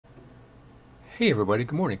Hey everybody,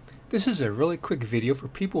 good morning. This is a really quick video for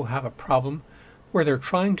people who have a problem where they're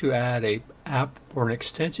trying to add an app or an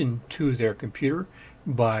extension to their computer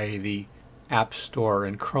by the App Store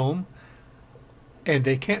in Chrome, and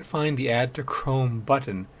they can't find the Add to Chrome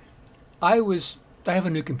button. I have a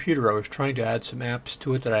new computer. I was trying to add some apps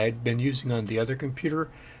to it that I had been using on the other computer,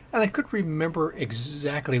 and I couldn't remember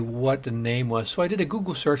exactly what the name was, so I did a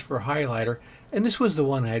Google search for a highlighter, and this was the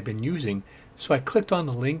one I had been using. So I clicked on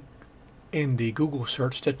the link in the Google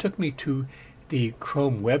search that took me to the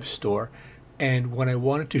Chrome web store, and when I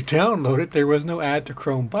wanted to download it, there was no Add to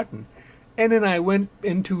Chrome button. And then I went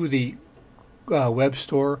into the web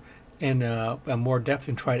store in more depth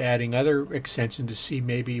and tried adding other extensions to see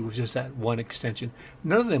maybe it was just that one extension.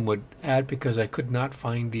 None of them would add because I could not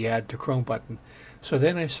find the Add to Chrome button. So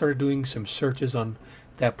then I started doing some searches on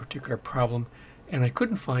that particular problem, and I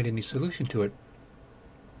couldn't find any solution to it.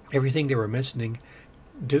 Everything they were mentioning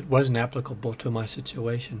wasn't applicable to my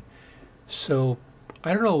situation. So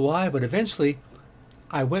I don't know why, but eventually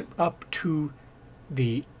I went up to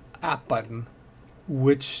the app button,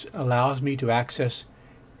 which allows me to access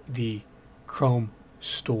the Chrome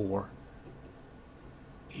store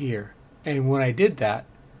here. And when I did that,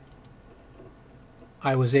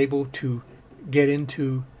 I was able to get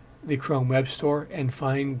into the Chrome web store and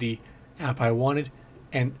find the app I wanted,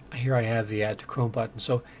 and here I have the Add to Chrome button.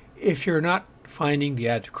 So if you're not finding the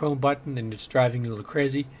Add to Chrome button and it's driving you a little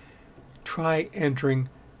crazy, try entering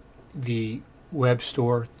the web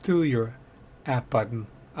store through your app button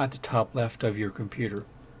at the top left of your computer.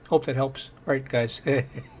 Hope that helps. All right, guys.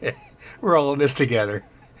 We're all in this together.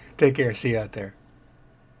 Take care. See you out there.